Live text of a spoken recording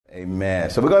Amen.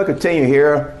 So we're going to continue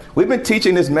here. We've been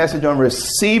teaching this message on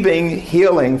receiving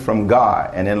healing from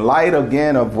God. And in light,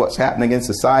 again, of what's happening in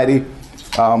society,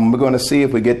 we're going to see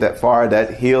if we get that far,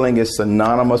 that healing is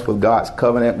synonymous with God's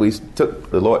covenant. We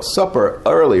took the Lord's Supper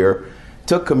earlier,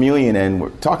 took communion, and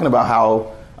we're talking about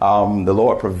how the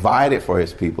Lord provided for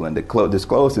his people and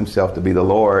disclosed himself to be the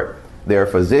Lord, their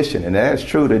physician. And that's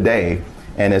true today.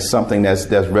 And it's something that's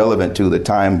relevant to the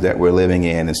times that we're living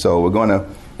in. And so we're going to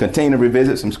continue to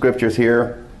revisit some scriptures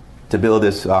here to build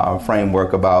this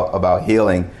framework about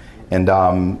healing. And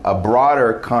a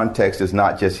broader context is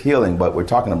not just healing, but we're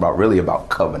talking about really about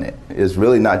covenant. It's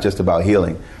really not just about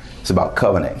healing. It's about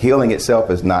covenant. Healing itself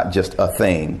is not just a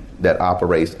thing that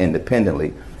operates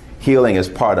independently. Healing is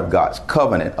part of God's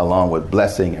covenant, along with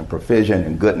blessing and provision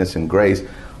and goodness and grace.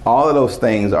 All of those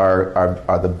things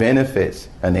are the benefits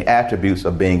and the attributes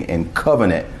of being in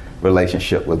covenant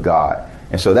relationship with God.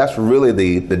 And so that's really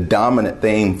the dominant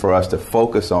theme for us to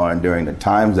focus on during the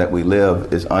times that we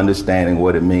live, is understanding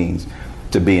what it means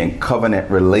to be in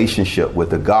covenant relationship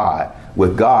with God,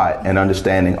 and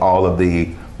understanding all of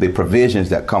the provisions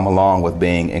that come along with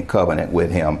being in covenant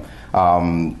with him.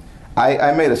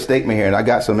 I made a statement here, and I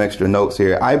got some extra notes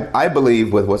here. I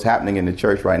believe with what's happening in the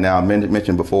church right now, I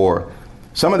mentioned before,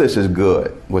 some of this is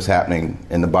good, what's happening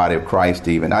in the body of Christ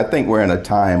even. I think we're in a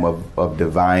time of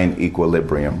divine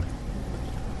equilibrium.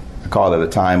 I call it a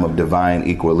time of divine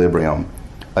equilibrium,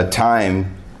 a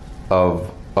time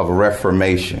of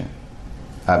reformation,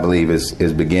 I believe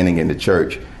is beginning in the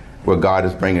church, where God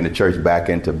is bringing the church back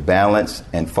into balance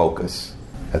and focus.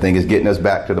 I think it's getting us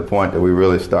back to the point that we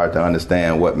really start to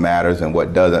understand what matters and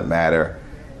what doesn't matter.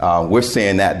 We're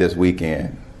seeing that this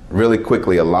weekend. Really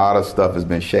quickly, a lot of stuff has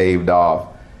been shaved off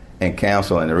and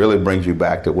canceled, and it really brings you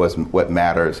back to what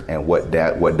matters and what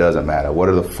doesn't matter. What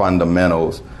are the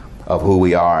fundamentals of who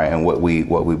we are and what we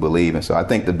believe? And so I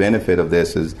think the benefit of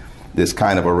this is this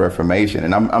kind of a reformation,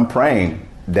 and I'm praying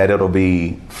that it'll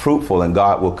be fruitful and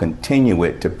God will continue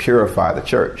it to purify the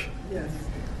church. Yes.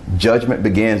 Judgment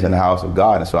begins in the house of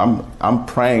God, and so I'm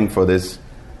praying for this.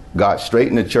 God,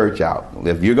 straighten the church out.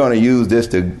 If you're going to use this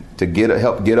to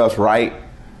help get us right,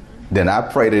 then I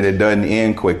pray that it doesn't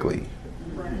end quickly.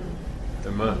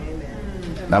 Amen.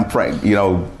 I'm praying,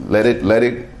 let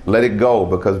it go,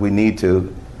 because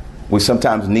we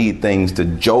sometimes need things to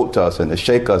jolt us and to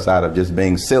shake us out of just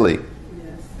being silly.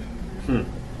 Yes.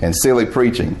 And silly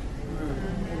preaching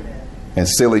and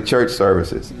silly church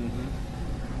services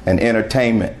and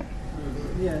entertainment.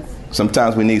 Yes.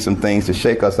 Sometimes we need some things to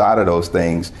shake us out of those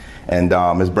things. And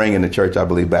it's bringing the church, I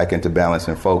believe, back into balance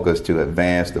and focus to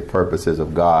advance the purposes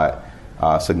of God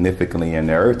significantly in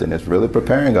the earth. And it's really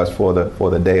preparing us for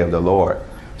the day of the Lord.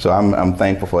 So I'm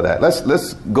thankful for that.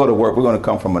 Let's go to work. We're going to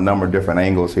come from a number of different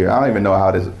angles here. I don't even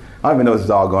know this is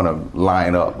all going to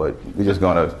line up, but we're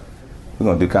going to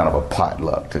do kind of a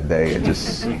potluck today and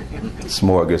just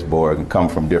smorgasbord and come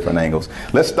from different angles.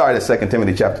 Let's start at 2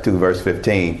 Timothy chapter 2, verse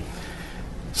 15.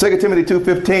 2 Timothy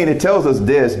 2:15, it tells us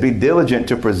this: be diligent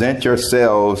to present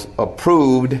yourselves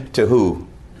approved to who?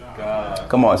 God.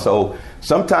 Come on. So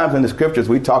sometimes in the scriptures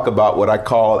we talk about what I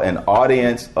call an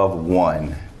audience of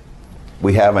one.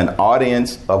 We have an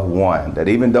audience of one, that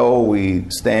even though we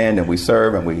stand and we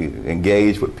serve and we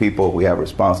engage with people, we have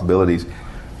responsibilities.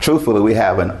 Truthfully, we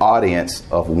have an audience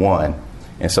of one.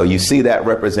 And so you see that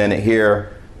represented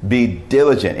here. Be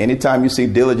diligent. Anytime you see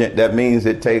diligent, that means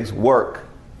it takes work.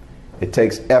 It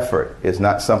takes effort. It's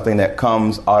not something that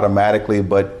comes automatically,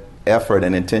 but effort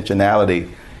and intentionality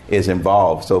is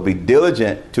involved. So be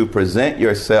diligent to present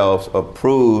yourselves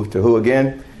approved to who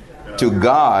again? To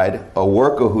God, a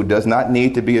worker who does not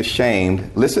need to be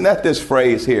ashamed. Listen at this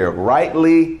phrase here: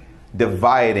 rightly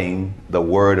dividing the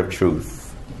word of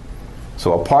truth.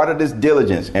 So a part of this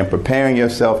diligence and preparing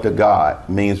yourself to God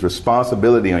means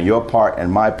responsibility on your part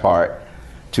and my part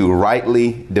to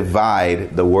rightly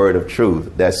divide the word of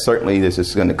truth. That's certainly, this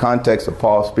is in the context of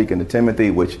Paul speaking to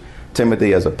Timothy, which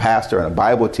Timothy, as a pastor and a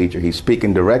Bible teacher, he's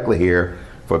speaking directly here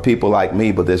for people like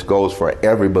me, but this goes for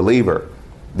every believer.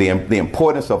 The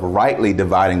importance of rightly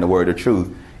dividing the word of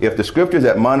truth. If the scriptures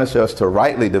admonish us to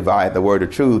rightly divide the word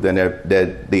of truth, then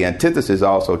the antithesis is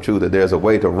also true, that there's a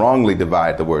way to wrongly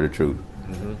divide the word of truth.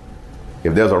 Mm-hmm.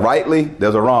 If there's a rightly,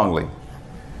 there's a wrongly.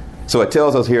 So it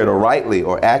tells us here to rightly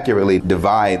or accurately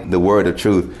divide the word of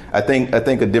truth. I think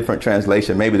a different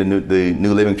translation, maybe the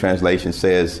New Living Translation,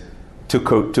 says to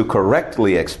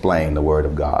correctly explain the word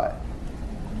of God.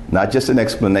 Not just an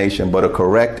explanation, but a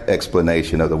correct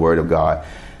explanation of the word of God.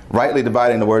 Rightly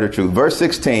dividing the word of truth. Verse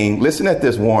 16, listen at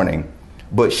this warning.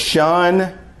 But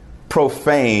shun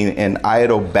profane and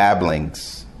idle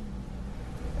babblings.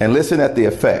 And listen at the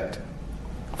effect.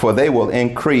 for they will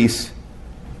increase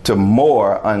to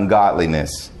more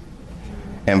ungodliness.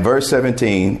 In verse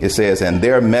 17, it says, and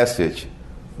their message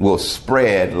will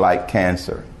spread like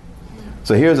cancer.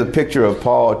 So here's a picture of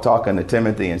Paul talking to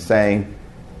Timothy and saying,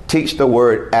 teach the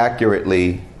word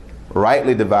accurately,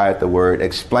 rightly divide the word,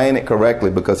 explain it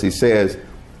correctly, because he says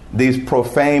these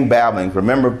profane babblings.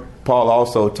 Remember, Paul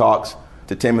also talks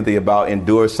to Timothy about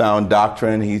endure sound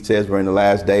doctrine. He says we're in the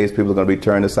last days. People are going to be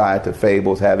turned aside to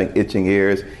fables, having itching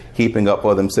ears, heaping up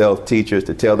for themselves teachers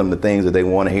to tell them the things that they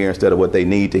want to hear instead of what they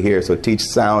need to hear. So teach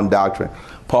sound doctrine.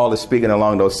 Paul is speaking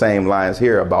along those same lines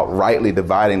here about rightly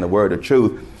dividing the word of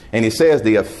truth. And he says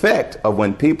the effect of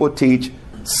when people teach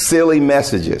silly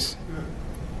messages,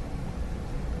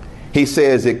 he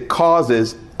says it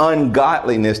causes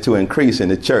ungodliness to increase in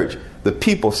the church. The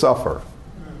people suffer.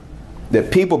 That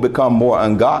people become more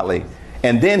ungodly.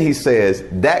 And then he says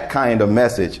that kind of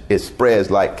message, it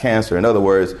spreads like cancer. In other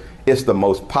words, it's the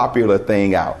most popular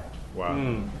thing out.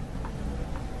 Wow.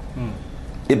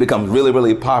 It becomes really,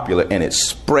 really popular and it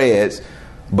spreads.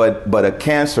 But a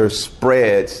cancer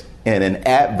spreads in an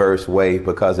adverse way,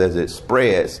 because as it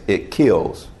spreads, it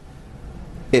kills.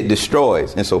 It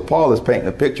destroys. And so Paul is painting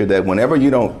a picture that whenever you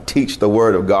don't teach the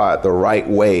word of God the right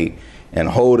way and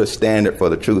hold a standard for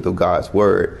the truth of God's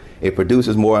word, it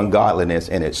produces more ungodliness,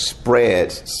 and it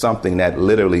spreads something that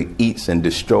literally eats and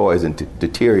destroys and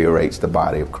deteriorates the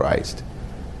body of Christ.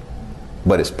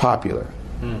 But it's popular.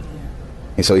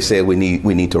 And so he said we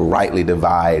need to rightly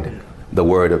divide the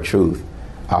word of truth.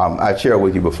 I shared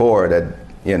with you before that,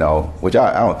 you know, which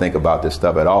I don't think about this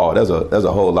stuff at all. There's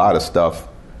a whole lot of stuff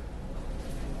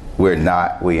we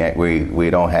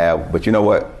don't have. But you know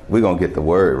what? We're going to get the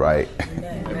word right.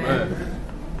 Amen.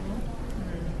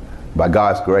 By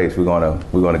God's grace, we're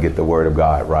gonna get the word of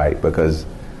God right, because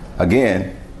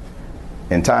again,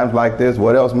 in times like this,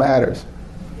 what else matters?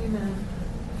 Amen.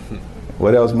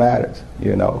 What else matters?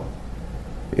 You know,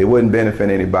 it wouldn't benefit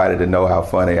anybody to know how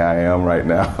funny I am right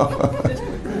now,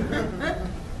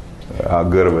 how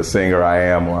good of a singer I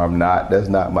am or I'm not. That's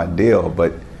not my deal.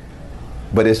 But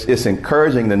it's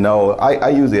encouraging to know. I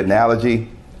use the analogy.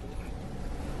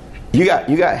 You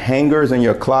got hangers in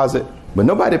your closet, but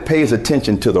nobody pays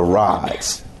attention to the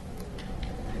rods.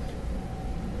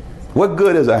 What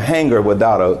good is a hanger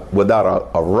without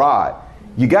a rod?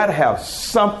 You got to have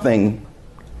something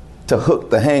to hook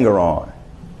the hanger on.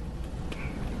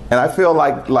 And I feel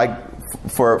like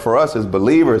for us as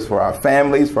believers, for our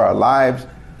families, for our lives,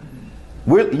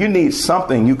 you need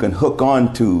something you can hook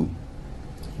on to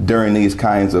during these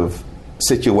kinds of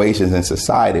situations in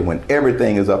society when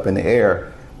everything is up in the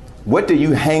air. What do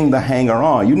you hang the hanger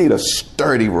on? You need a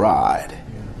sturdy rod.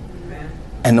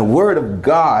 And the word of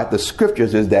God, the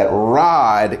scriptures, is that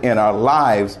rod in our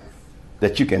lives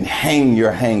that you can hang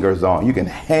your hangers on. You can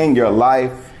hang your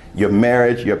life, your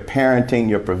marriage, your parenting,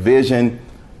 your provision,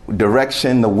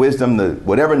 direction, the wisdom, the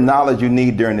whatever knowledge you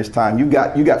need during this time. You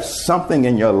got something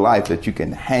in your life that you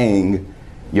can hang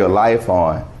your life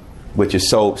on, which is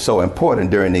so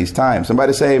important during these times.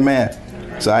 Somebody say amen.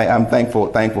 So I'm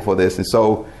thankful for this. And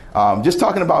so just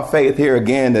talking about faith here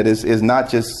again, that is not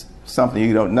just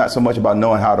something, not so much about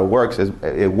knowing how it works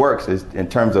is in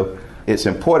terms of its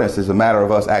importance. It's a matter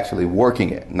of us actually working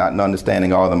it, not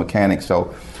understanding all the mechanics.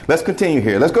 So let's continue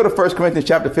here. Let's go to 1 Corinthians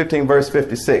chapter 15, verse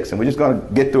 56. And we're just going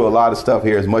to get through a lot of stuff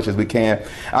here as much as we can.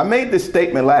 I made this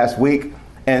statement last week,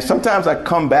 and sometimes I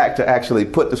come back to actually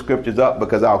put the scriptures up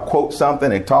because I'll quote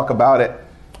something and talk about it.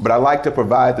 But I like to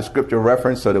provide the scripture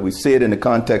reference so that we see it in the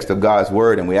context of God's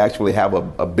word, and we actually have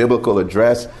a biblical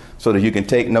address so that you can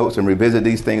take notes and revisit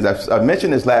these things. I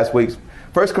mentioned this last week.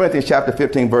 1 Corinthians chapter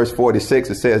 15, verse 46,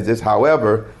 it says this: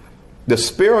 however, the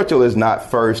spiritual is not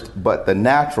first, but the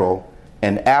natural,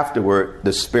 and afterward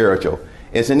the spiritual.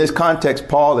 It's in this context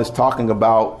Paul is talking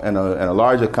about, in a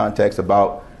larger context,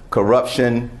 about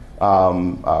corruption,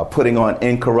 putting on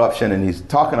incorruption, and he's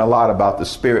talking a lot about the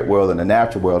spirit world and the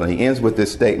natural world, and he ends with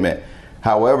this statement: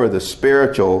 however, the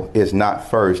spiritual is not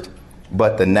first,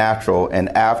 but the natural, and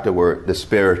afterward the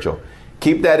spiritual.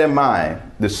 Keep that in mind.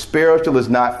 The spiritual is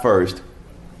not first,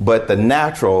 but the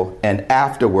natural, and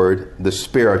afterward the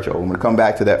spiritual. I'm going to come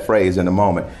back to that phrase in a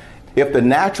moment. If the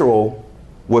natural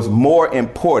was more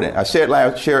important, I shared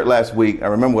last week, I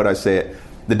remember what I said,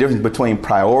 the difference between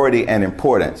priority and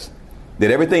importance. That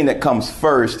everything that comes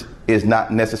first is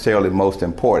not necessarily most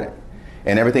important.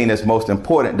 And everything that's most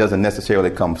important doesn't necessarily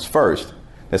come first.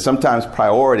 That sometimes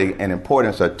priority and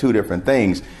importance are two different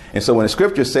things. And so when the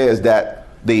scripture says that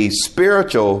the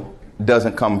spiritual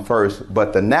doesn't come first,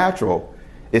 but the natural,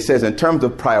 it says in terms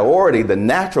of priority, the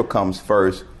natural comes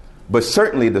first, but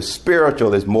certainly the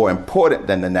spiritual is more important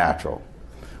than the natural.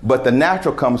 But the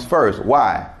natural comes first.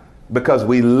 Why? Because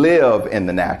we live in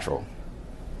the natural.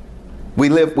 We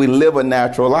live a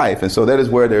natural life. And so that is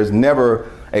where there's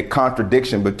never a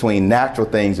contradiction between natural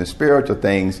things and spiritual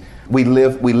things. We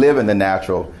live in the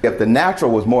natural. If the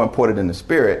natural was more important than the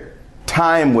spirit,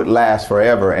 time would last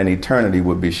forever and eternity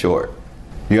would be short.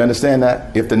 You understand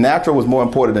that? If the natural was more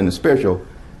important than the spiritual,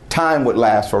 time would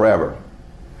last forever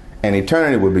and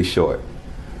eternity would be short.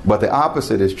 But the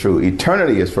opposite is true.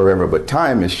 Eternity is forever, but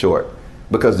time is short,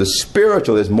 because the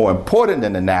spiritual is more important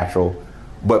than the natural.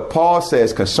 But Paul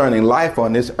says concerning life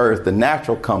on this earth, the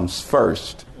natural comes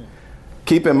first.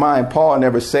 Keep in mind, Paul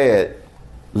never said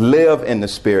live in the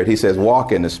spirit. He says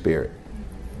walk in the spirit.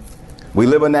 We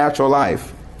live a natural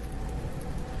life,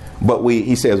 but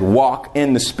he says walk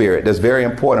in the spirit. That's very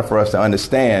important for us to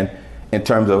understand in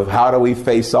terms of how do we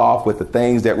face off with the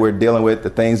things that we're dealing with, the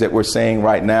things that we're seeing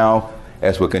right now.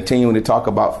 As we're continuing to talk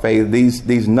about faith,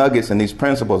 these nuggets and these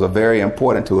principles are very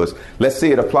important to us. Let's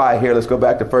see it apply here. Let's go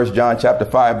back to 1 John chapter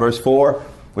 5, verse 4.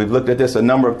 We've looked at this a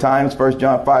number of times. 1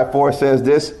 John 5:4 says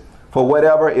this: for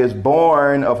whatever is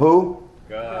born of who?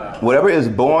 God. Whatever is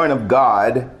born of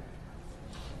God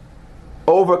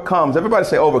overcomes. Everybody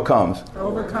say overcomes.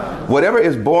 Overcomes. Whatever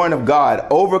is born of God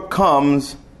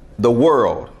overcomes the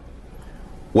world.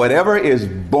 Whatever is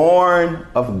born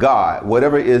of God,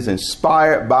 whatever is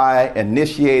inspired by,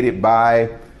 initiated by,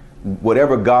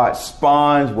 whatever God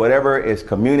spawns, whatever is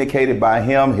communicated by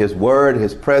him, his word,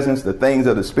 his presence, the things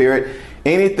of the spirit,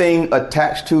 anything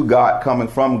attached to God, coming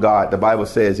from God, the Bible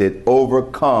says it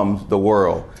overcomes the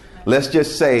world. Let's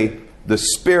just say the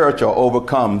spiritual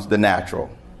overcomes the natural.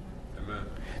 Amen.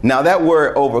 Now that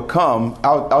word overcome,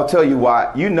 I'll tell you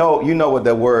why. You know what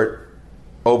the word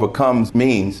overcomes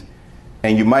means.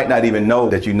 And you might not even know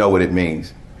that you know what it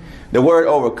means. The word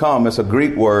overcome is a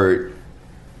Greek word,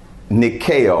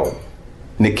 nikeo.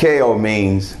 Nikeo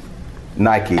means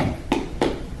Nike.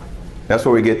 That's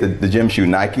where we get the gym shoe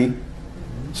Nike.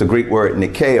 It's a Greek word,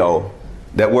 nikeo.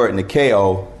 That word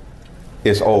nikeo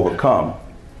is overcome.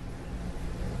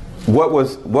 What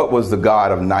was the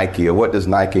god of Nike, or what does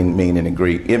Nike mean in the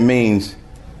Greek? It means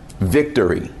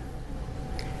victory.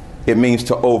 It means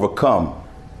to overcome.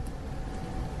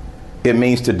 It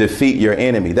means to defeat your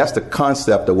enemy. That's the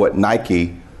concept of what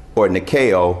Nike or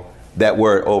Nikeo, that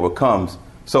word overcomes.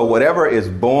 So whatever is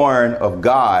born of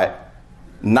God,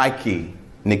 Nike,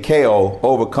 Nikeo,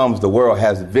 overcomes the world,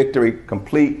 has victory,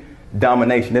 complete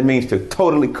domination. It means to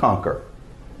totally conquer.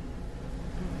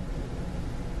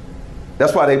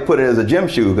 That's why they put it as a gym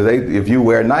shoe, because if you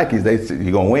wear Nikes,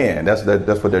 you're going to win.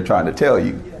 That's what they're trying to tell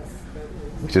you,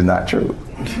 which is not true.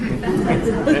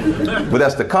 But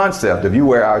that's the concept. If you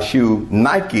wear our shoe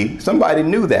Nike, somebody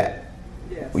knew that.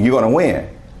 Yes. You're going to win.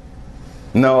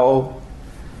 No.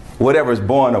 Whatever is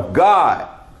born of God,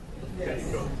 yes.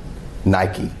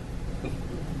 Nike,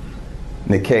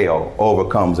 Nikeo,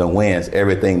 overcomes and wins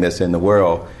everything that's in the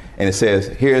world. And it says,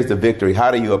 here's the victory.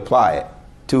 How do you apply it?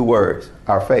 2 words,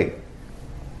 our faith.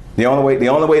 The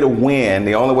only way to win,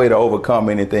 the only way to overcome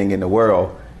anything in the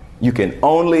world, you can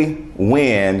only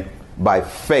win by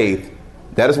faith.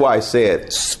 That is why I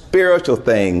said spiritual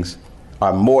things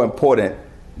are more important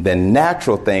than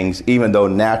natural things. Even though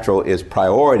natural is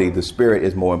priority, the spirit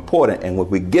is more important. And when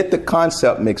we get the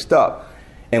concept mixed up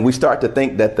and we start to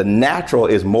think that the natural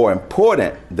is more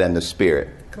important than the spirit,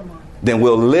 then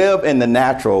we'll live in the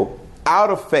natural out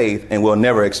of faith and we'll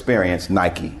never experience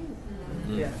Nike.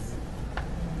 Yes.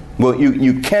 Well,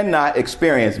 you cannot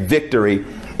experience victory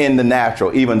in the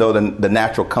natural, even though the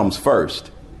natural comes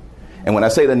first. And when I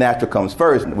say the natural comes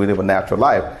first, we live a natural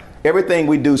life. Everything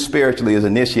we do spiritually is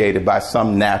initiated by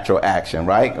some natural action,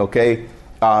 right? Okay.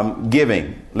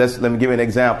 Giving. Let me give you an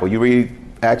example. You read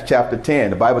Acts chapter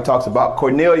 10. The Bible talks about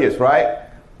Cornelius, right?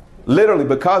 Literally,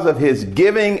 because of his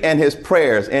giving and his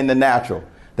prayers in the natural,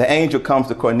 the angel comes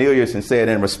to Cornelius and said,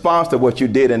 in response to what you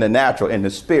did in the natural, in the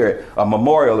spirit, a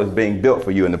memorial is being built for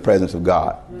you in the presence of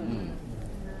God.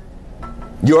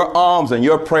 Your alms and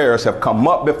your prayers have come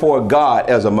up before God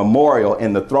as a memorial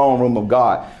in the throne room of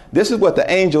God. This is what the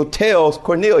angel tells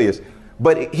Cornelius.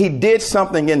 But he did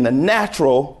something in the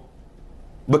natural,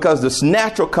 because this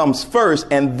natural comes first,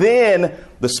 and then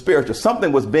the spiritual.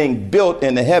 Something was being built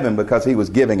in the heaven because he was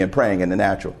giving and praying in the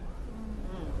natural.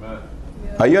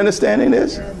 Are you understanding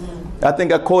this? I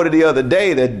think I quoted the other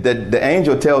day that the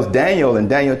angel tells Daniel in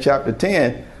Daniel chapter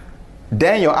 10,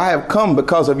 Daniel, I have come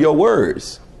because of your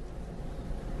words.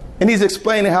 And he's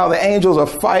explaining how the angels are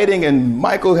fighting, and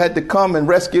Michael had to come and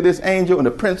rescue this angel, and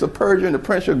the prince of Persia and the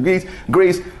prince of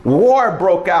Greece. War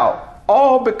broke out,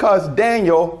 all because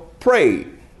Daniel prayed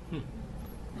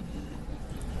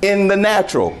in the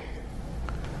natural.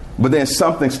 But then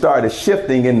something started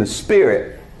shifting in the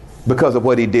spirit because of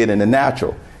what he did in the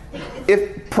natural.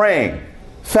 If praying,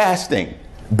 fasting,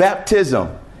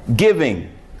 baptism,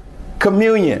 giving,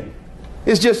 communion,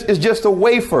 it's just a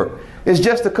wafer. It's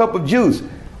just a cup of juice.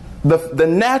 The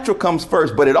natural comes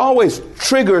first, but it always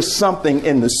triggers something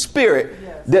in the spirit.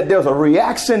 Yes. That there's a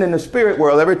reaction in the spirit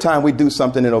world every time we do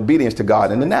something in obedience to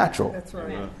God in the natural. That's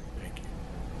right.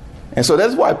 And so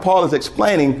that's why Paul is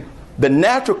explaining the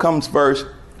natural comes first,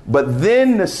 but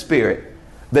then the spirit.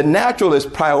 The natural is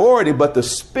priority, but the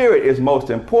spirit is most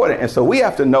important. And so we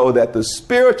have to know that the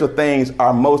spiritual things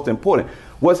are most important.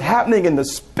 What's happening in the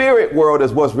spirit world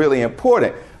is what's really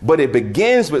important. But it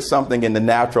begins with something in the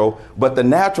natural. But the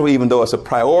natural, even though it's a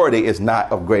priority, is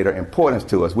not of greater importance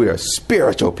to us. We are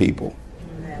spiritual people.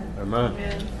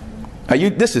 Amen. Are you?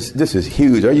 This is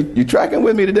huge. Are you tracking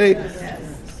with me today? Yes.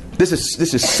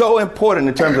 This is so important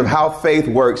in terms of how faith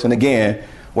works. And again,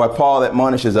 why Paul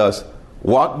admonishes us,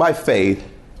 walk by faith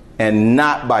and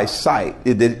not by sight.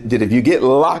 If you get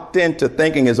locked into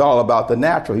thinking it's all about the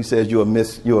natural, he says you will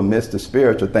miss the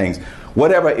spiritual things.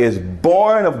 Whatever is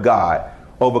born of God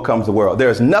overcomes the world.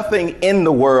 There's nothing in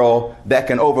the world that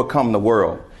can overcome the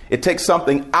world. It takes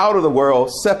something out of the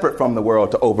world, separate from the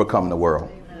world, to overcome the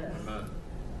world. Amen.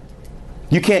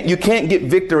 You can't get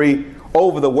victory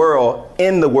over the world,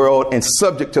 in the world, and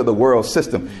subject to the world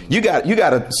system. You got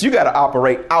to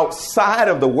operate outside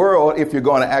of the world if you're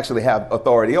going to actually have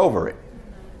authority over it.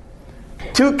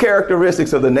 Two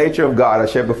characteristics of the nature of God I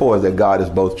shared before is that God is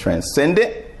both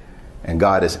transcendent and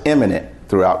God is immanent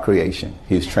throughout creation.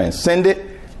 He's transcendent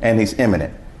and he's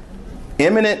immanent.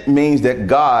 Immanent means that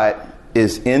God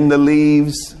is in the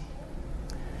leaves.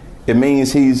 It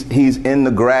means he's in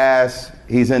the grass.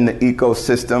 He's in the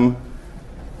ecosystem.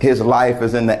 His life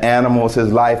is in the animals.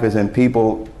 His life is in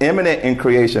people. Immanent in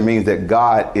creation means that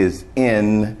God is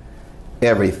in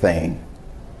everything.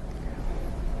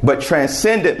 But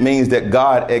transcendent means that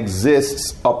God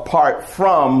exists apart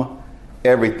from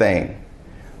everything.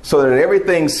 So that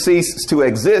everything ceases to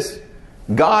exist.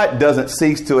 God doesn't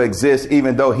cease to exist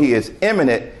even though he is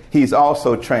immanent. He's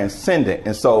also transcendent.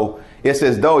 And so it's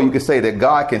as though you could say that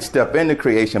God can step into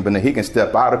creation, but then he can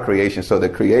step out of creation so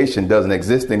that creation doesn't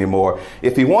exist anymore.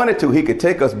 If he wanted to, he could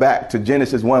take us back to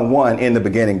Genesis 1:1, in the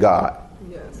beginning, God.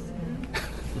 Yes.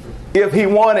 If he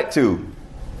wanted to,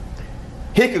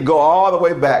 he could go all the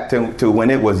way back to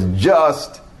when it was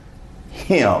just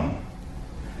him.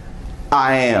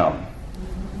 I am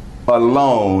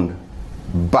alone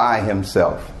by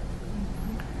himself.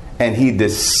 And he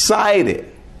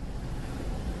decided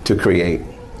to create.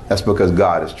 That's because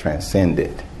God is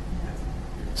transcendent.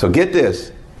 So get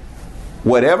this.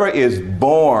 Whatever is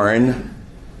born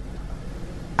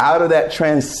out of that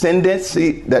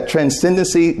transcendency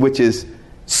which is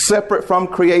separate from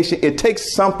creation, it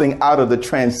takes something out of the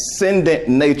transcendent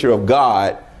nature of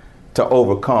God to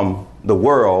overcome the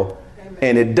world. Amen.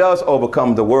 And it does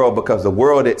overcome the world because the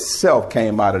world itself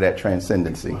came out of that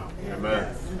transcendency.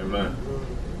 Amen. Amen.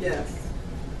 Yes.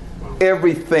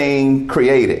 Everything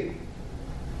created.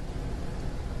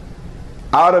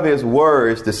 Out of his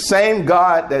words, the same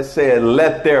God that said,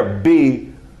 let there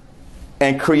be,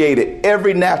 and created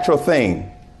every natural thing,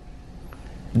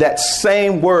 that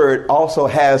same word also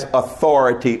has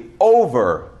authority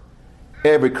over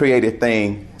every created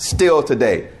thing still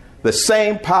today. The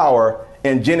same power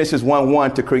in Genesis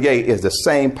 1:1 to create is the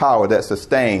same power that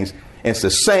sustains. It's the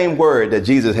same word that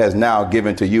Jesus has now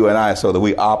given to you and I so that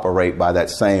we operate by that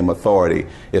same authority.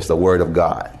 It's the word of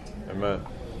God. Amen.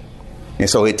 And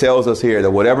so it tells us here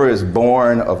that whatever is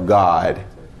born of God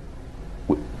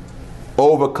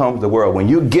overcomes the world. When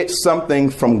you get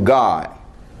something from God,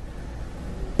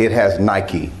 it has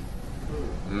Nike,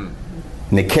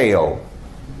 Nikeo,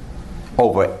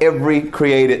 over every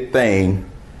created thing.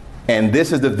 And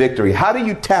this is the victory. How do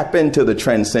you tap into the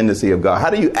transcendency of God? How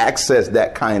do you access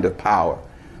that kind of power?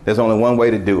 There's only one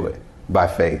way to do it, by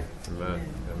faith. Amen.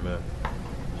 Amen.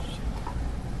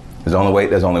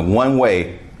 There's only one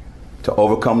way to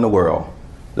overcome the world.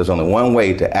 There's only one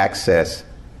way to access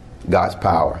God's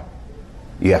power.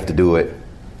 You have to do it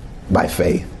by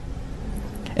faith.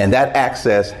 And that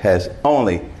access is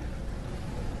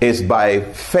by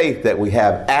faith that we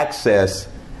have access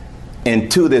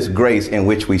into this grace in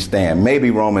which we stand. Maybe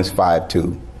Romans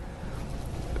 5:2.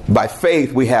 By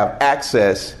faith we have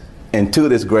access into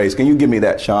this grace. Can you give me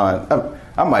that, Sean?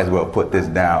 I might as well put this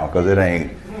down because it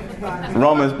ain't.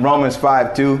 Romans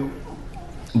 5:2.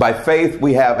 By faith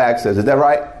we have access. Is that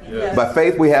right? Yes. By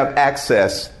faith we have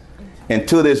access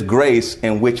into this grace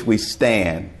in which we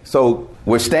stand. So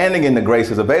we're standing in the grace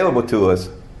that's available to us,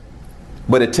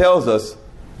 but it tells us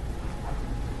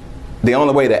The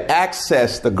only way to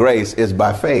access the grace is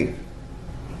by faith.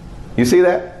 You see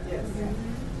that? Yes.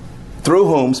 Through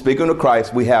whom, speaking of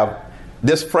Christ, we have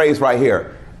this phrase right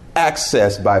here,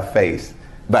 access by faith.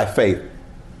 By faith.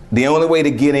 The only way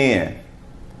to get in,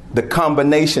 the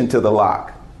combination to the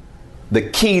lock, the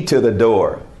key to the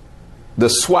door, the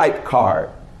swipe card,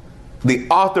 the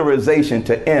authorization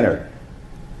to enter.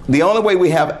 The only way we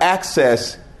have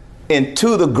access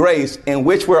into the grace in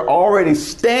which we're already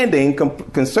standing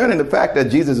concerning the fact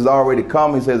that Jesus has already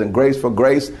come. He says, in grace for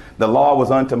grace, the law was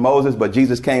unto Moses, but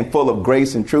Jesus came full of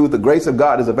grace and truth. The grace of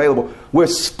God is available. We're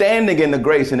standing in the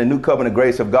grace, in the new covenant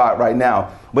grace of God right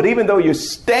now. But even though you're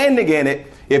standing in it,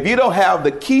 if you don't have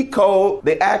the key code,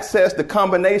 the access, the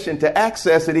combination to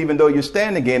access it, even though you're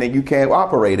standing in it, you can't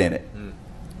operate in it.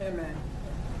 Amen.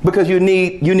 Because you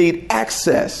need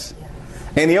access.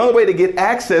 And the only way to get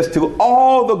access to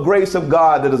all the grace of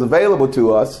God that is available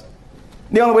to us,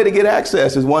 the only way to get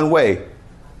access is one way,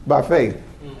 by faith.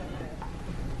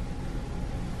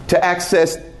 To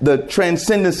access the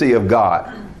transcendency of God.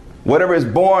 Whatever is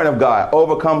born of God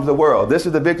overcomes the world. This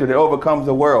is the victory that overcomes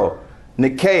the world.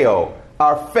 Nikeo,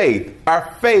 our faith.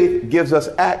 Our faith gives us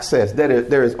access.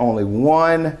 There is only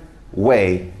one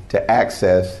way to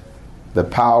access the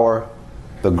power,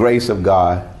 the grace of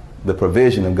God, the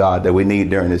provision of God that we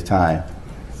need during this time.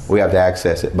 We have to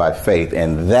access it by faith.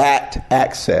 And that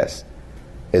access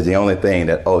is the only thing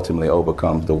that ultimately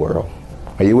overcomes the world.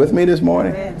 Are you with me this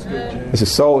morning? This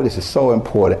is so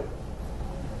important.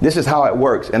 This is how it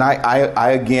works. And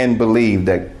I again believe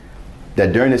that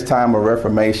during this time of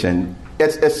Reformation,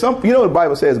 it's some, you know, the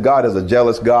Bible says God is a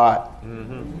jealous God.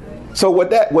 Mm-hmm. So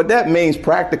what that means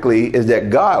practically is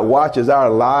that God watches our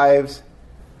lives.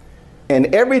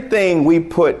 And everything we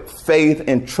put faith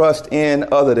and trust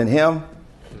in other than him,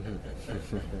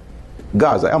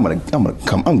 God's like, I'm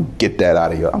gonna get that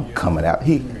out of you. I'm coming out.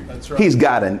 He's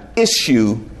got an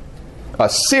issue, a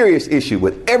serious issue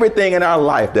with everything in our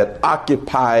life that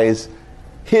occupies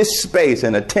his space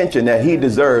and attention that he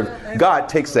deserves. God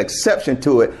takes exception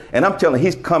to it. And I'm telling you,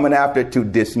 he's coming after to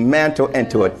dismantle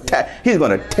and to attack. He's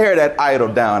going to tear that idol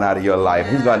down out of your life.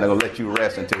 He's going to let you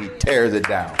rest until he tears it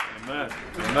down. Amen.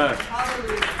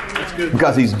 That's good.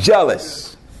 Because he's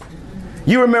jealous.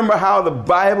 You remember how the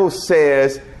Bible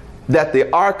says that the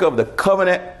Ark of the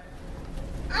Covenant,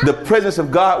 the presence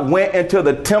of God, went into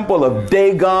the temple of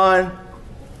Dagon.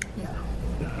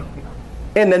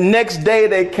 And the next day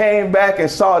they came back and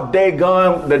saw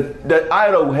Dagon, the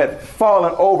idol had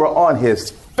fallen over on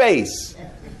his face.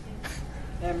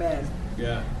 Amen.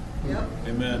 Yeah. Yep.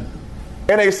 Amen.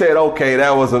 And they said, okay,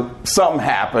 that was something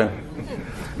happened.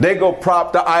 They go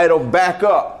prop the idol back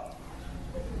up.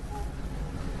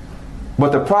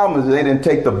 But the problem is they didn't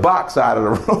take the box out of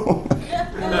the room.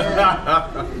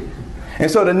 And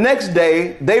so the next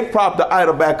day they propped the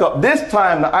idol back up. This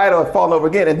time the idol had fallen over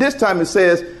again. And this time it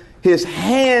says his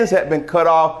hands had been cut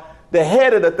off. The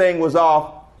head of the thing was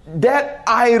off. That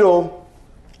idol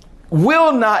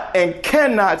will not and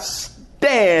cannot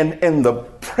stand in the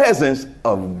presence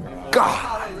of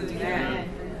God.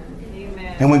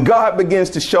 And when God begins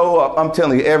to show up, I'm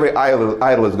telling you, every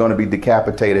idol is going to be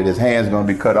decapitated. His hand's going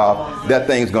to be cut off. That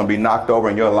thing's going to be knocked over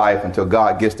in your life until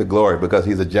God gets the glory, because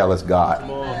he's a jealous God.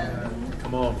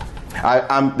 Come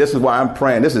on. This is why I'm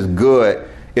praying. This is good.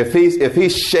 If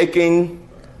he's shaking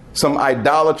some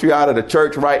idolatry out of the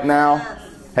church right now,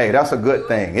 hey, that's a good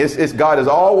thing. God has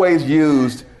always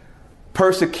used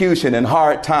persecution and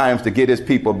hard times to get his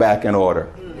people back in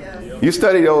order. You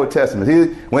study the Old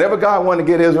Testament. Whenever God wanted to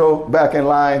get Israel back in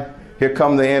line, here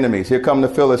come the enemies. Here come the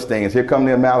Philistines. Here come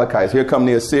the Amalekites. Here come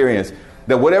the Assyrians.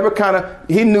 That whatever kind of,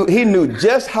 he knew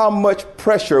just how much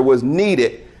pressure was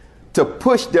needed to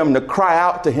push them to cry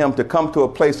out to him, to come to a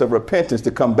place of repentance,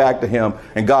 to come back to him.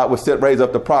 And God would raise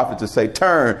up the prophets to say,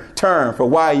 turn, for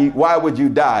why would you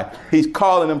die? He's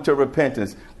calling them to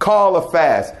repentance. Call a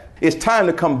fast. It's time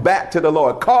to come back to the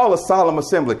Lord. Call a solemn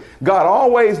assembly. God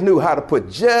always knew how to put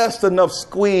just enough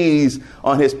squeeze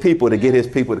on his people to get his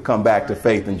people to come back to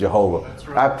faith in Jehovah.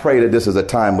 Right. I pray that this is a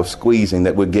time of squeezing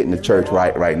that we're getting the church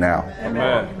right now.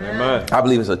 Amen. Amen. I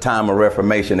believe it's a time of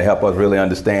reformation to help us really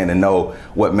understand and know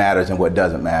what matters and what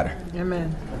doesn't matter.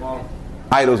 Amen.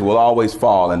 Idols will always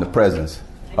fall in the presence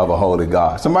of a holy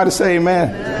God. Somebody say amen.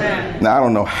 Amen. Now, I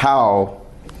don't know how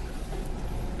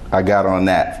I got on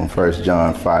that from 1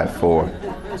 John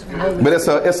 5:4, but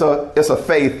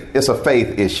it's a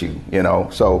faith issue, you know.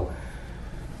 So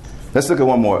let's look at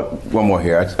one more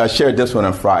here. I shared this one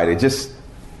on Friday. Just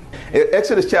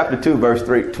Exodus chapter 2, verse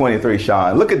 23.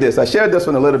 Sean, look at this. I shared this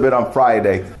one a little bit on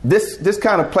Friday. This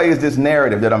kind of plays this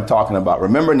narrative that I'm talking about.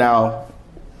 Remember now,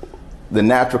 The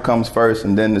natural comes first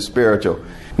and then the spiritual.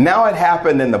 Now it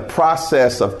happened in the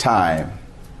process of time.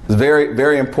 It's a very,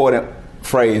 very important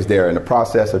phrase there, in the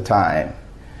process of time.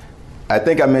 I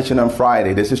think I mentioned on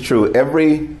Friday, this is true.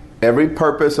 Every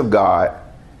purpose of God,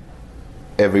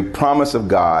 every promise of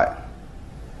God,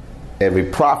 every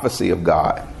prophecy of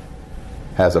God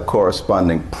has a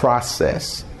corresponding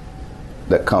process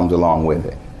that comes along with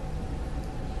it.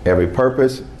 Every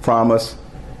purpose, promise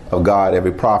of God,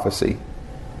 every prophecy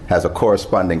has a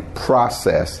corresponding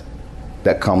process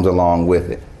that comes along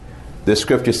with it. The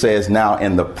scripture says, now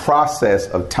in the process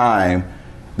of time,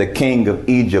 the king of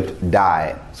Egypt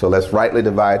died. So let's rightly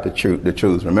divide the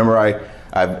truth. Remember,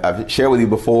 I've shared with you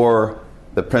before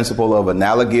the principle of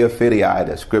analogia fidei,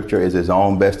 that scripture is its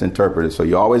own best interpreter. So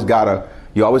you always gotta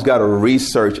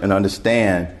research and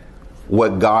understand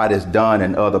what God has done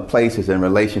in other places in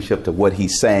relationship to what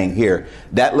he's saying here.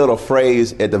 That little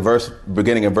phrase at the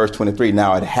beginning of verse 23,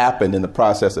 now it happened in the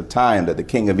process of time that the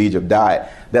king of Egypt died.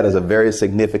 That is a very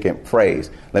significant phrase.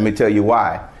 Let me tell you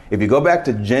why. If you go back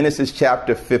to Genesis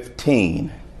chapter 15,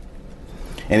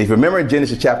 and if you remember in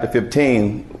Genesis chapter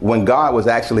 15, when God was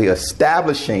actually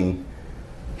establishing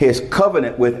his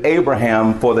covenant with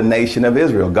Abraham for the nation of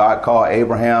Israel, God called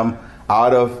Abraham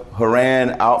out of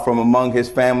Haran, out from among his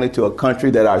family to a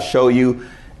country that I'll show you.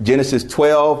 Genesis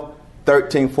 12,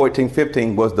 13, 14,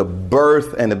 15 was the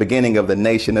birth and the beginning of the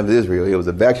nation of Israel. It was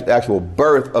the actual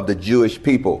birth of the Jewish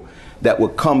people that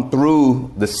would come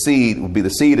through the seed, would be the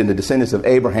seed and the descendants of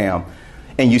Abraham.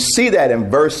 And you see that in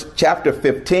chapter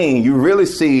 15, you really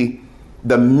see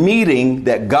the meeting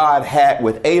that God had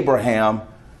with Abraham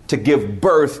to give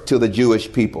birth to the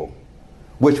Jewish people,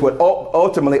 which would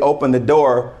ultimately open the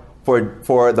door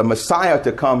for the Messiah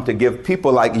to come to give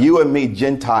people like you and me,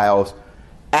 Gentiles,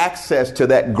 access to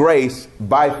that grace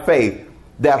by faith.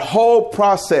 That whole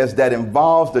process that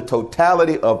involves the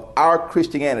totality of our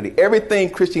Christianity, everything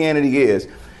Christianity is,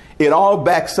 it all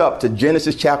backs up to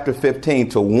Genesis chapter 15,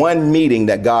 to one meeting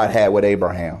that God had with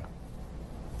Abraham.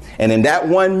 And in that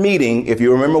one meeting, if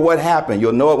you remember what happened,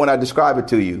 you'll know it when I describe it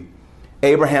to you.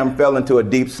 Abraham fell into a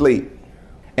deep sleep.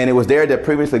 And it was there that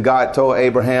previously God told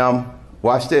Abraham,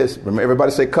 watch this. Remember,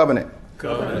 everybody say covenant.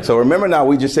 Covenant. So remember now,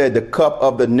 we just said the cup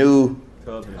of the new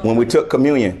covenant. When we took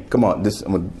communion. Come on,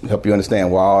 I'm going to help you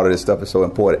understand why all of this stuff is so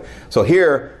important. So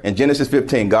here in Genesis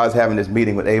 15, God's having this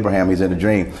meeting with Abraham. He's in a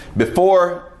dream.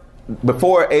 Before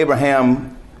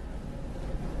Abraham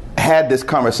had this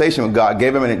conversation with God,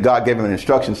 God gave him an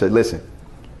instruction, said, listen,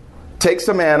 take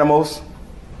some animals,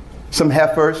 some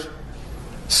heifers,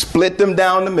 split them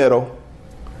down the middle,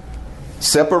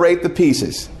 separate the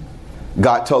pieces.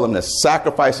 God told him to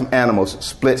sacrifice some animals,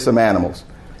 split some animals.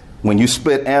 When you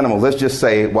split animals, let's just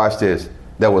say, watch this,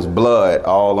 there was blood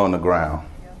all on the ground.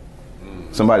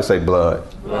 Somebody say blood.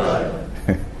 Blood.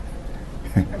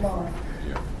 Come on.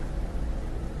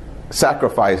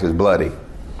 Sacrifice is bloody.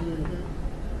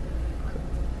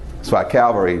 That's why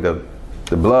Calvary, the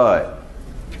blood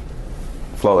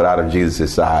flowed out of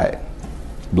Jesus' side.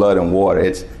 Blood and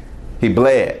water. He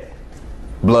bled.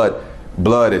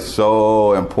 Blood is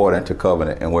so important to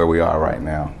covenant and where we are right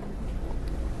now.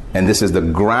 And this is the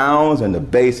grounds and the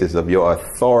basis of your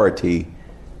authority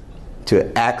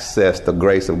to access the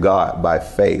grace of God by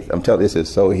faith. I'm telling you, this is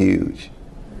so huge.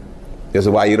 This is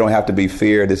why you don't have to be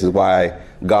feared. This is why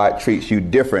God treats you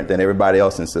different than everybody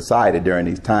else in society during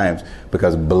these times,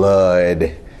 because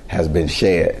blood has been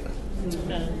shed.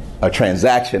 Amen. A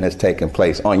transaction has taken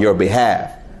place on your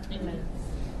behalf. Amen.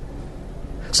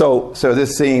 So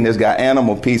this scene has got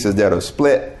animal pieces that are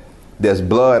split. There's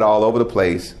blood all over the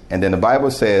place. And then the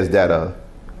Bible says that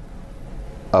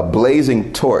a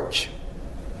blazing torch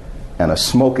and a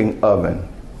smoking oven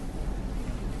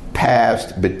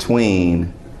passed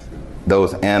between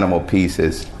those animal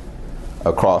pieces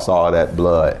across all that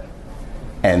blood.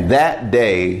 And that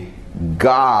day,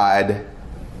 God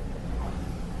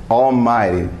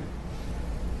Almighty,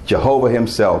 Jehovah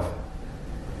himself,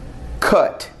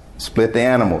 split the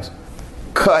animals,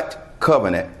 cut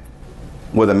covenant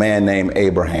with a man named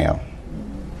Abraham.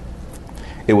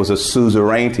 It was a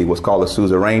suzerainty, what's called a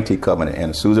suzerainty covenant.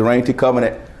 And a suzerainty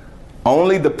covenant,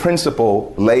 only the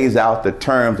principal lays out the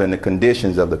terms and the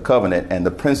conditions of the covenant, and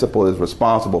the principal is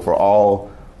responsible for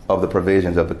all of the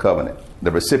provisions of the covenant.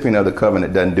 The recipient of the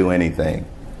covenant doesn't do anything.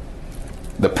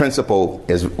 The principal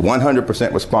is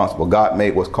 100% responsible. God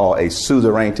made what's called a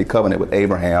suzerainty covenant with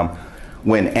Abraham.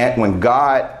 When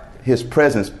God, his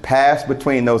presence passed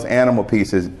between those animal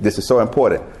pieces, this is so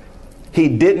important. He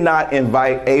did not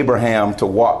invite Abraham to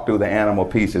walk through the animal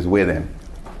pieces with him,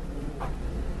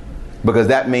 because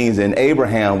that means then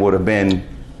Abraham would have been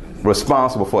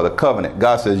responsible for the covenant.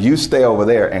 God says, you stay over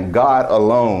there, and God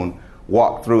alone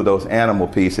walked through those animal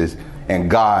pieces, and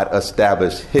God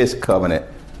established his covenant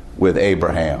with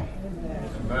Abraham.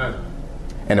 Amen.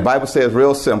 And the Bible says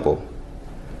real simple,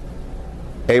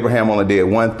 Abraham only did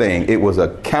one thing. It was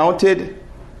accounted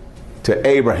to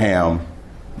Abraham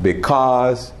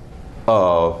because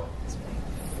of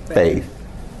faith.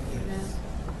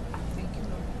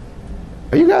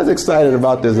 Are you guys excited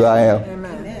about this? I am.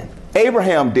 Amen.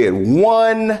 Abraham did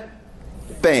one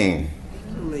thing.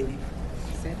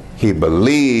 He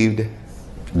believed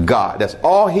God. That's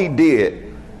all he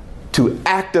did to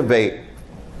activate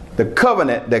the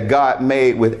covenant that God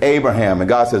made with Abraham. And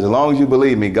God says, as long as you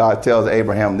believe me, God tells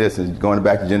Abraham this, and going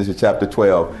back to Genesis chapter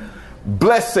 12,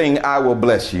 blessing, I will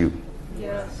bless you.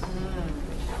 Yes.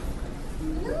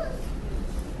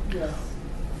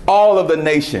 All of the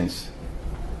nations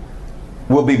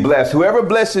will be blessed. Whoever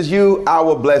blesses you, I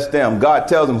will bless them. God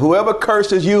tells them, whoever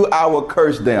curses you, I will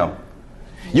curse them.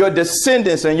 Your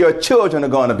descendants and your children are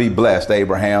going to be blessed,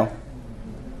 Abraham.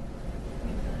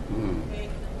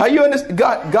 Are you understand?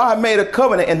 God made a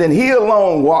covenant, and then he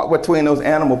alone walked between those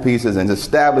animal pieces and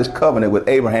established covenant with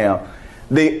Abraham.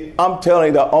 I'm telling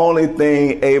you, the only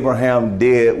thing Abraham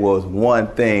did was one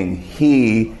thing.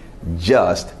 He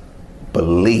just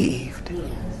believed.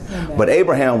 But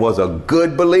Abraham was a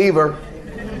good believer.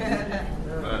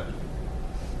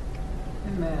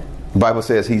 The Bible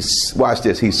says watch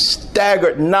this, he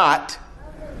staggered not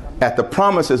at the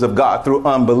promises of God through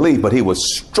unbelief, but he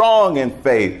was strong in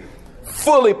faith,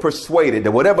 fully persuaded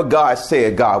that whatever God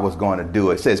said, God was going to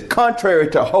do. It says,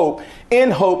 contrary to hope,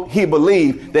 in hope he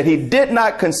believed, that he did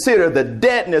not consider the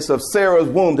deadness of Sarah's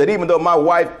womb, that even though my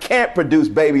wife can't produce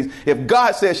babies, if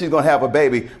God says she's going to have a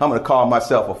baby, I'm going to call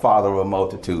myself a father of a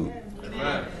multitude.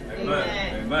 Amen.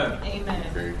 Amen. Amen.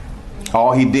 Amen.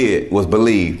 All he did was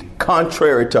believed.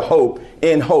 Contrary to hope,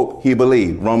 in hope he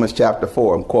believed. Romans chapter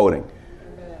 4, I'm quoting.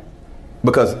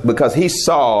 Because he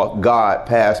saw God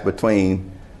pass between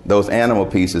those animal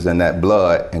pieces and that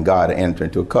blood, and God entered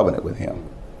into a covenant with him.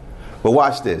 But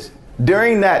watch this.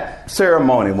 During that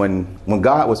ceremony, when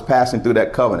God was passing through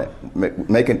that covenant,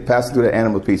 passing through the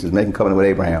animal pieces, making covenant with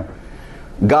Abraham,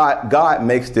 God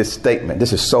makes this statement.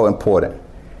 This is so important.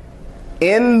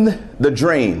 In the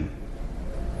dream,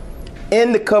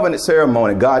 in the covenant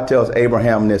ceremony, God tells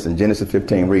Abraham this in Genesis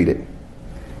 15. Read it.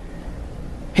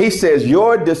 He says,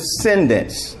 your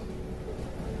descendants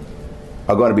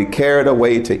are going to be carried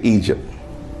away to Egypt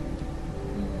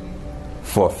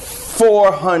for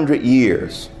 400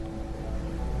 years.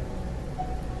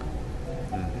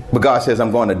 But God says,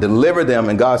 I'm going to deliver them.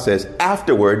 And God says,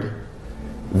 afterward,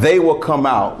 they will come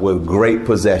out with great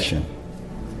possession.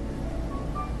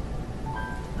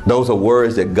 Those are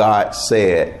words that God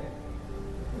said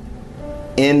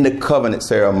in the covenant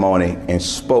ceremony and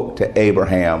spoke to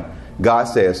Abraham. God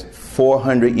says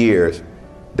 400 years,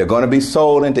 they're going to be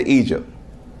sold into Egypt.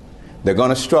 They're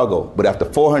going to struggle. But after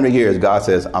 400 years, God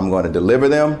says, I'm going to deliver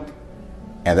them,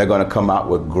 and they're going to come out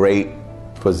with great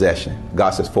possession. God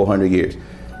says 400 years.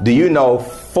 Do you know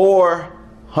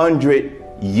 400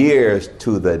 years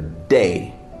to the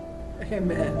day?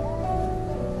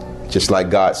 Amen. Just like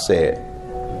God said,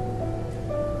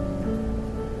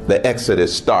 the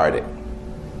Exodus started.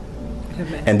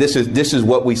 Amen. And this is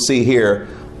what we see here.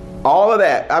 All of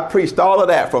that, I preached all of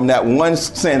that from that one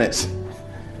sentence.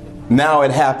 Now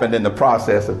it happened in the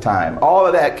process of time. All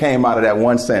of that came out of that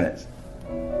one sentence.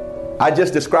 I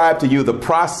just described to you the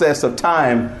process of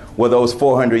time were those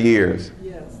 400 years.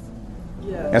 Yes.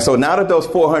 Yes. And so now that those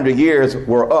 400 years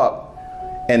were up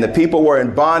and the people were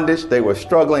in bondage, they were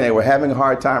struggling, they were having a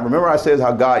hard time. Remember I said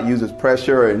how God uses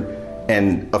pressure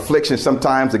and affliction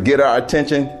sometimes to get our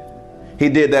attention? He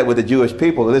did that with the Jewish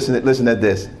people. Listen to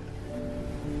this.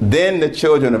 Then the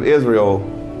children of Israel,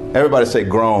 everybody say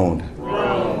groaned.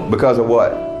 Groaned. Because of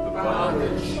what?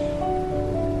 Bondage.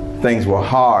 Things were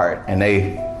hard, and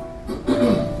they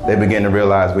began to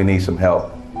realize we need some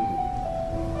help.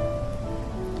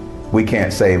 We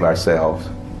can't save ourselves.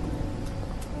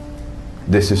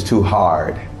 This is too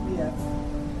hard. Yes.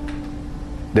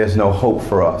 There's no hope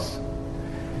for us.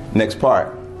 Next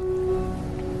part.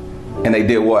 And they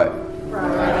did what?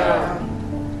 Right.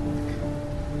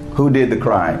 Who did the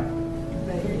crying?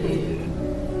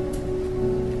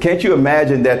 Can't you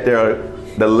imagine that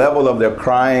the level of their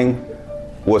crying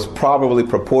was probably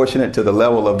proportionate to the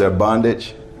level of their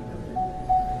bondage?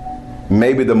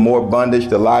 Maybe the more bondage,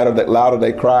 the louder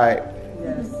they cried.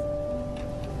 Yes.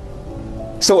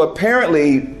 So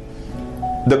apparently,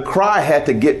 the cry had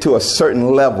to get to a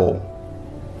certain level.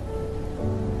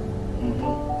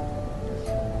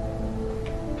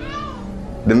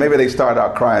 Then maybe they start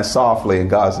out crying softly and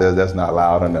God says that's not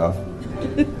loud enough.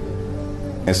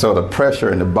 And so the pressure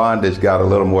and the bondage got a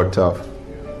little more tough.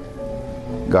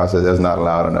 God says that's not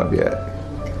loud enough yet.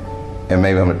 And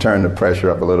maybe I'm going to turn the pressure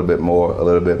up a little bit more.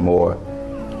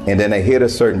 And then they hit a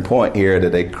certain point here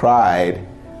that they cried.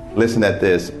 Listen at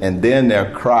this. And then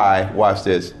their cry, watch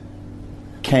this,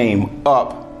 came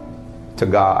up to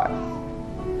God.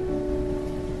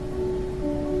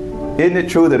 Isn't it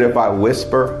true that if I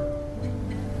whisper,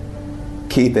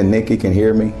 Keith and Nikki can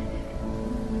hear me?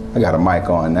 I got a mic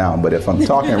on now, but if I'm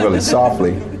talking really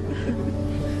softly,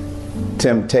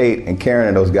 Tim Tate and Karen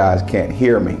and those guys can't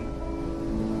hear me.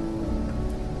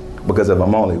 Because if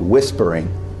I'm only whispering,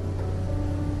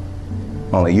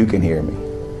 only you can hear me.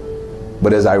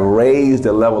 But as I raise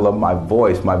the level of my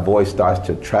voice starts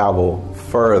to travel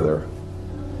further.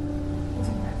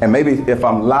 And maybe if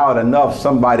I'm loud enough,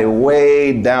 somebody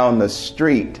way down the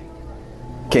street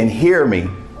can hear me.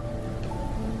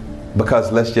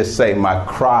 Because let's just say my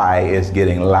cry is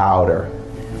getting louder.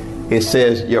 It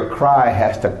says your cry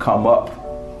has to come up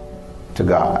to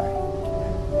God.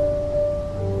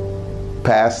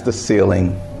 Past the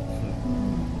ceiling,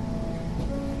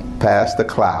 past the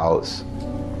clouds,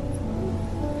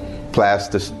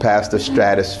 past the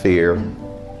stratosphere,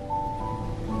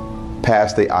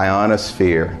 past the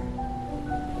ionosphere,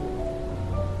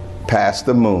 past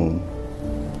the moon.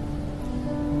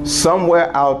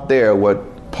 Somewhere out there,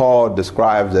 what Paul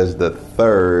describes as the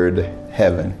third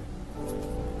heaven.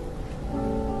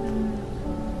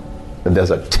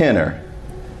 There's a tenor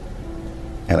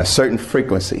and a certain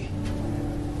frequency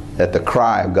that the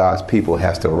cry of God's people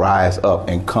has to rise up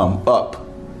and come up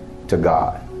to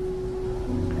God.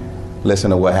 Listen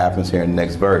to what happens here in the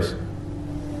next verse.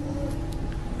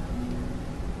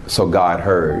 So God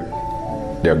heard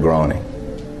their groaning.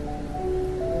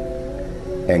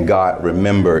 And God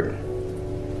remembered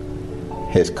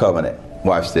his covenant.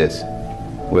 Watch this.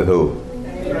 With who?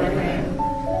 Abraham.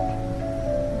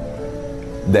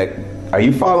 Are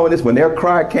you following this? When their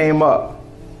cry came up,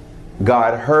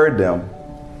 God heard them.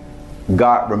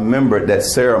 God remembered that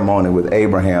ceremony with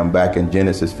Abraham back in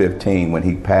Genesis 15 when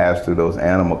he passed through those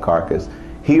animal carcasses.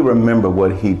 He remembered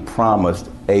what he promised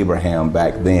Abraham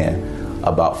back then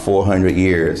about 400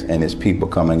 years and his people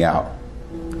coming out.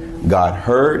 God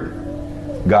heard.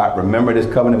 God remembered his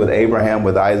covenant with Abraham,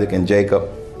 with Isaac and Jacob.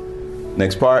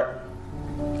 Next part.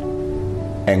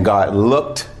 And God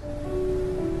looked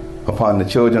upon the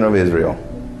children of Israel,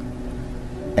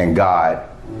 and God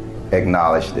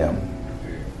acknowledged them.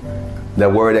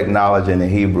 That word acknowledge in the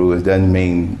Hebrew doesn't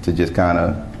mean to just kind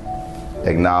of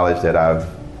acknowledge that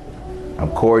I'm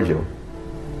cordial.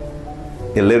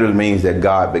 It literally means that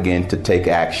God began to take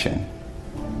action.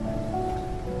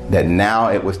 That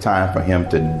now it was time for him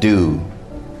to do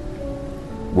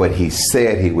what he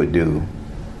said he would do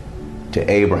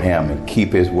to Abraham and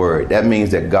keep his word. That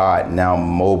means that God now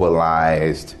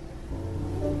mobilized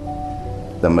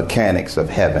the mechanics of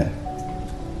heaven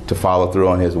to follow through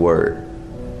on his word.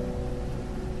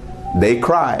 They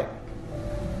cried.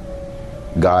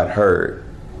 God heard.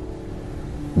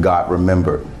 God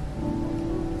remembered.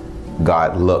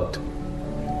 God looked.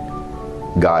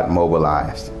 God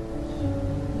mobilized.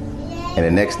 And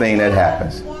the next thing that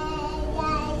happens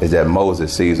is that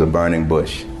Moses sees a burning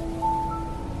bush.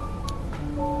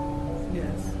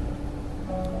 Yes.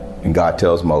 And God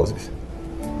tells Moses,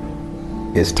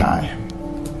 it's time.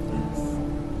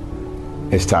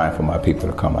 It's time for my people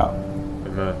to come out.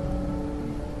 Amen.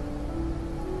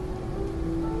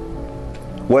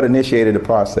 What initiated the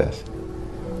process?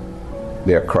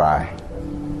 Their cry.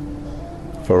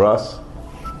 For us,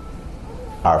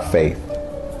 our faith.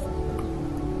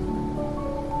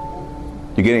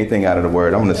 You get anything out of the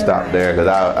word? I'm going to stop there because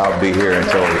I'll be here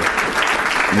until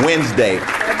Wednesday.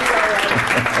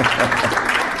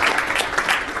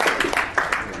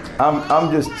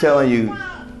 I'm just telling you,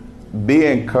 be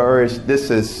encouraged. This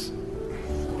is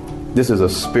a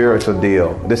spiritual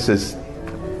deal.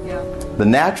 The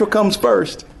natural comes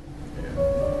first,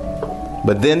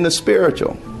 but then the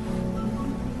spiritual.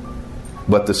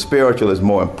 But the spiritual is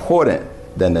more important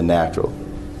than the natural.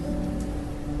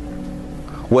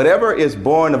 Whatever is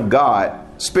born of God,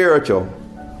 spiritual,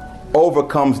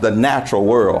 overcomes the natural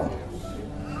world.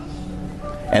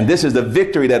 And this is the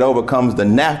victory that overcomes the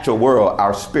natural world,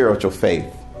 our spiritual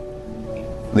faith.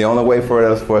 The only way for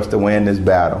us to win this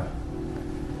battle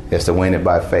is to win it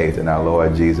by faith in our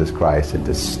Lord Jesus Christ and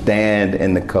to stand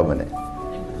in the covenant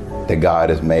that God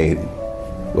has made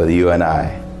with you and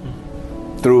I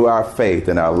through our faith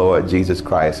in our Lord Jesus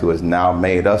Christ, who has now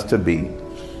made us to be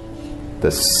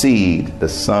the seed, the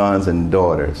sons and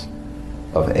daughters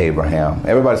of Abraham.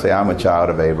 Everybody say, I'm a child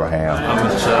of Abraham. I'm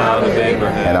a child of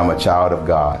Abraham. And I'm a child of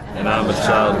God. And I'm a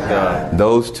child of God.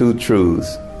 Those two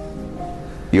truths,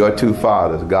 your two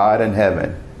fathers, God in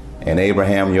heaven and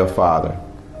Abraham your father,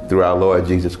 through our Lord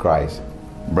Jesus Christ,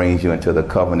 brings you into the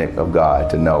covenant of God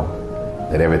to know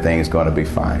that everything is going to be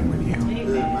fine with you.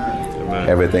 Amen.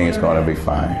 Everything is going to be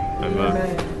fine.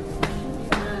 Amen.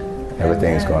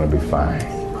 Everything is going to be fine.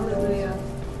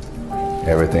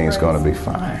 Everything is going to be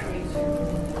fine.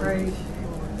 Praise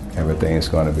Everything is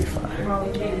going to be fine.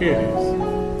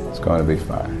 It's going to be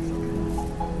fine.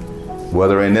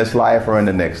 Whether in this life or in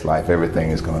the next life,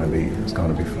 everything is going to be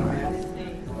fine.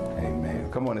 Amen.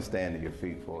 Come on and stand to your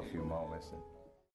feet for a few moments.